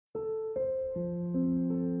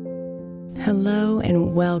Hello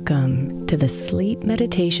and welcome to the Sleep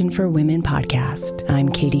Meditation for Women podcast. I'm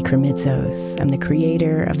Katie Kremitzos. I'm the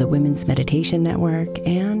creator of the Women's Meditation Network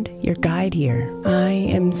and your guide here. I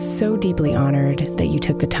am so deeply honored that you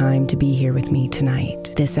took the time to be here with me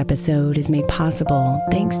tonight. This episode is made possible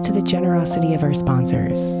thanks to the generosity of our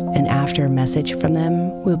sponsors. And after a message from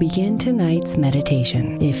them, we'll begin tonight's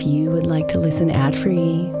meditation. If you would like to listen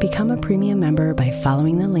ad-free, become a premium member by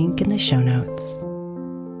following the link in the show notes.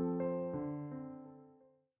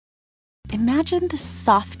 Imagine the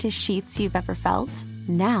softest sheets you've ever felt.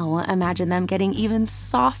 Now imagine them getting even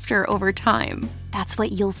softer over time. That's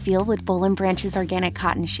what you'll feel with Boll & Branch's organic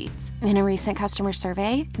cotton sheets. In a recent customer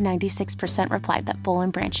survey, 96% replied that Boll &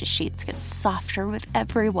 Branch's sheets get softer with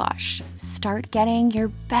every wash. Start getting your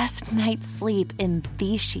best night's sleep in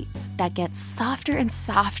these sheets that get softer and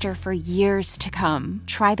softer for years to come.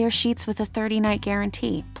 Try their sheets with a 30-night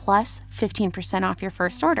guarantee, plus 15% off your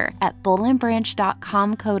first order at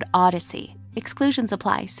bollandbranch.com code Odyssey. Exclusions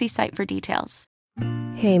apply. See site for details.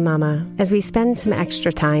 Hey Mama, as we spend some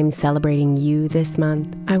extra time celebrating you this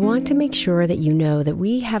month, I want to make sure that you know that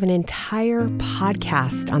we have an entire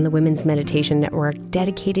podcast on the Women's Meditation Network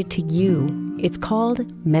dedicated to you. It's called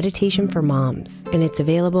Meditation for Moms, and it's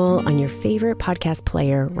available on your favorite podcast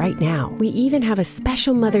player right now. We even have a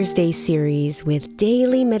special Mother's Day series with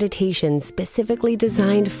daily meditations specifically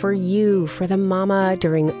designed for you, for the mama,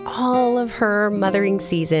 during all of her mothering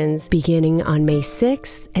seasons, beginning on May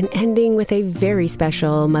 6th and ending with a very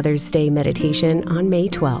special Mother's Day meditation on May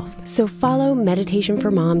 12th. So follow Meditation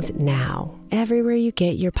for Moms now, everywhere you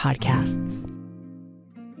get your podcasts.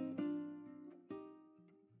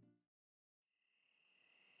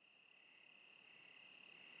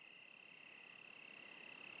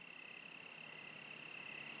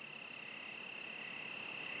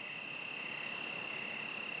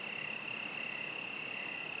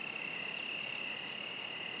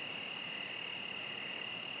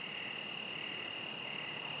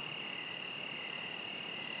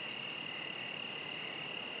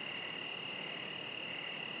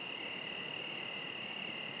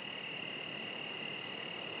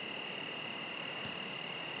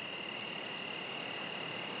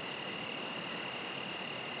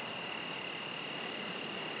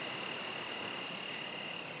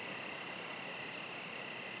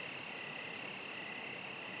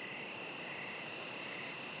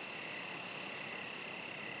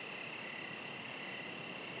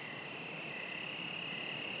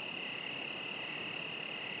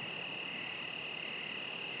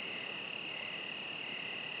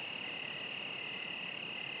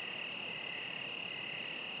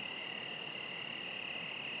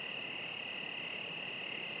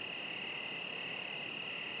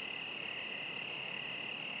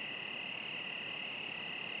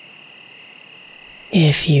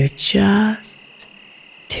 If you just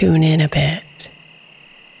tune in a bit,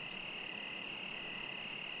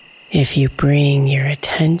 if you bring your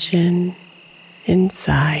attention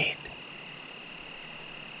inside,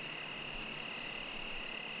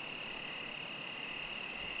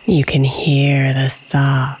 you can hear the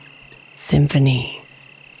soft symphony,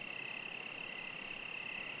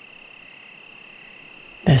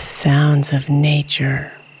 the sounds of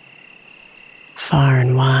nature far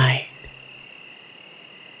and wide.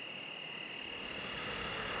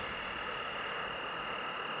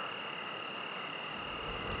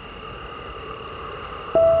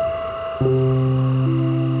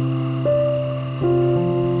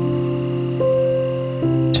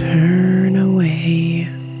 Turn away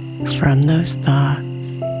from those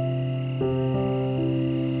thoughts,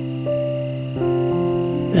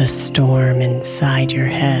 the storm inside your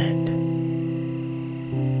head.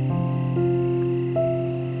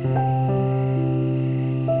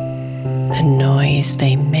 The noise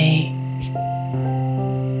they make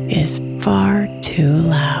is far too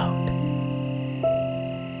loud.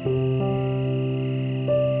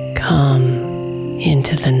 Come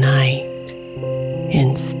into the night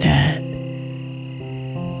instead.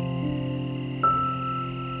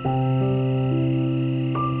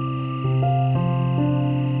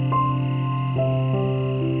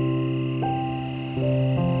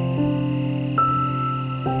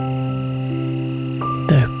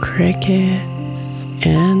 The crickets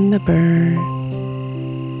and the birds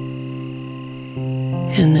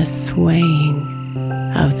and the swaying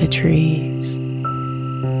of the trees.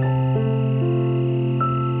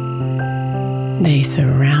 They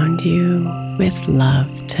surround you with love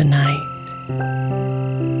tonight,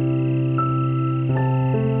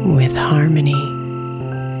 with harmony,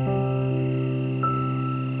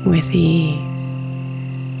 with ease.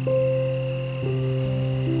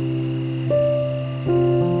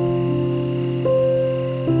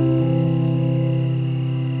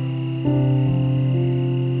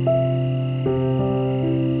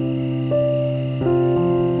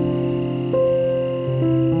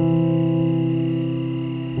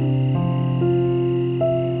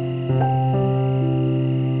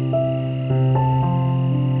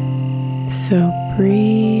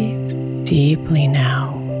 deeply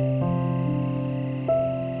now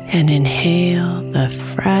and inhale the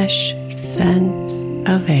fresh scents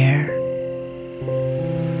of air.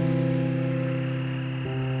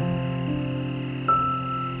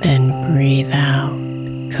 Then breathe out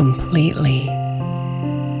completely.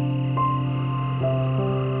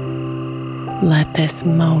 Let this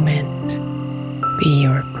moment be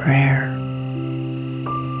your prayer.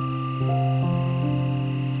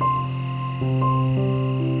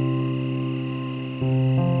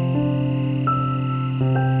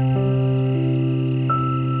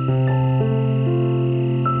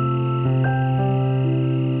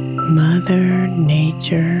 Mother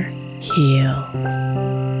Nature heals,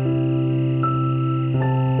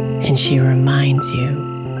 and she reminds you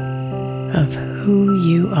of who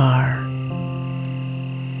you are.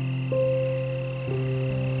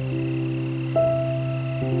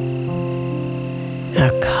 A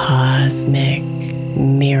cosmic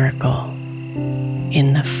miracle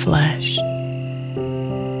in the flesh,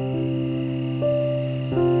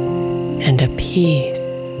 and a piece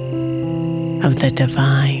of the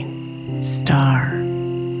divine star.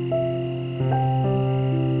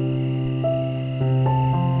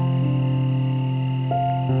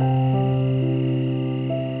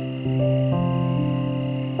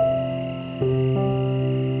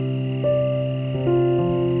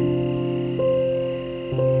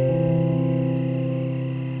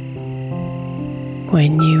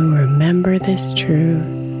 When you remember this truth,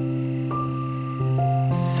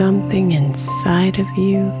 something inside of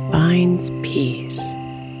you finds peace.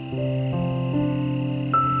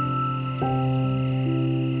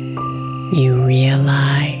 You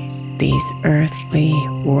realize these earthly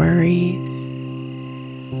worries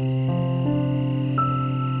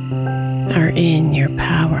are in your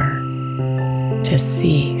power to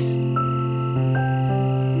cease.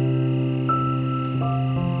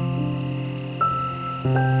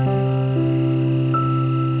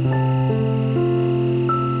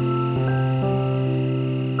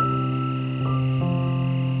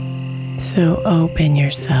 So open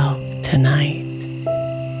yourself tonight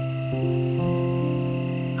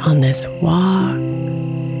on this walk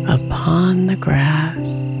upon the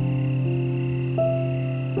grass.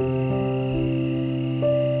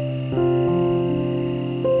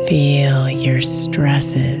 Feel your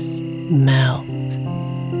stresses melt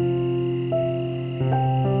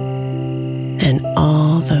and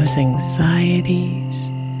all those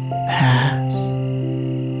anxieties pass.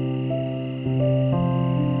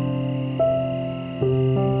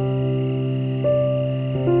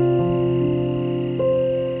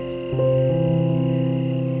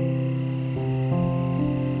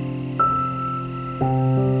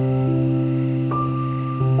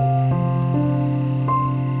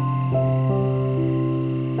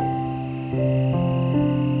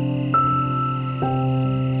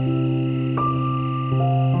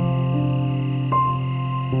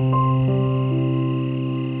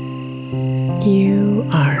 You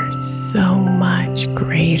are so much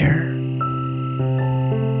greater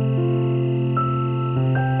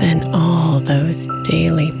than all those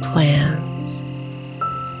daily plans.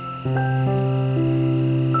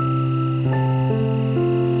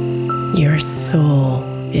 Your soul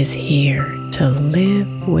is here to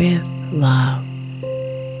live with love,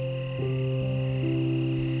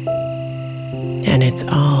 and it's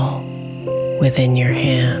all within your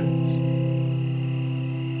hands.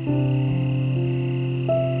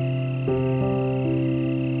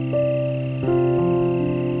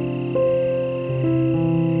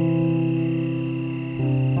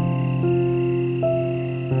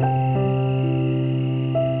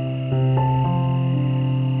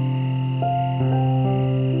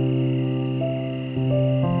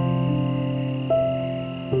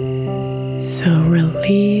 So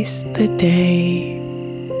release the day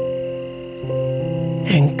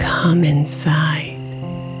and come inside,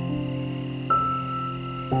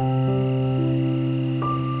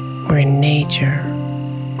 where nature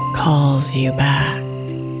calls you back.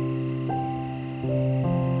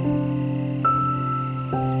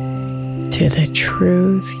 To the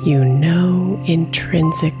truth you know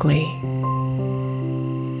intrinsically,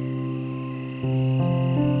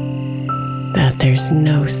 that there's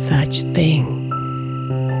no such thing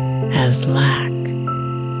as lack.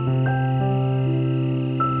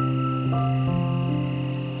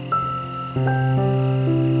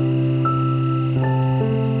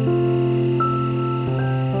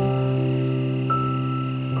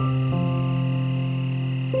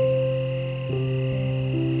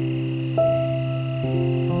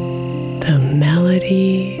 The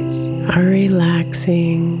melodies are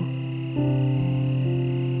relaxing.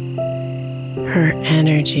 Her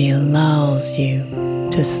energy lulls you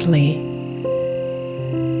to sleep.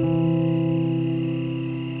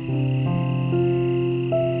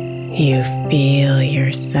 You feel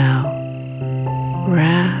yourself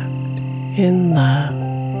wrapped in love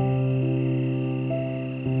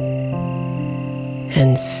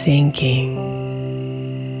and sinking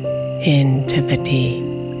into the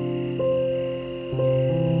deep.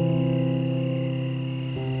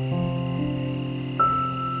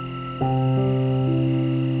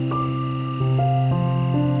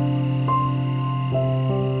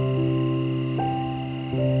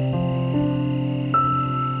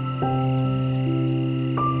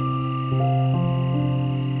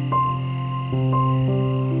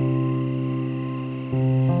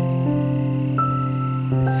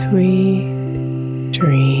 Sweet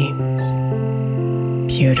dreams,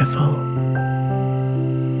 beautiful.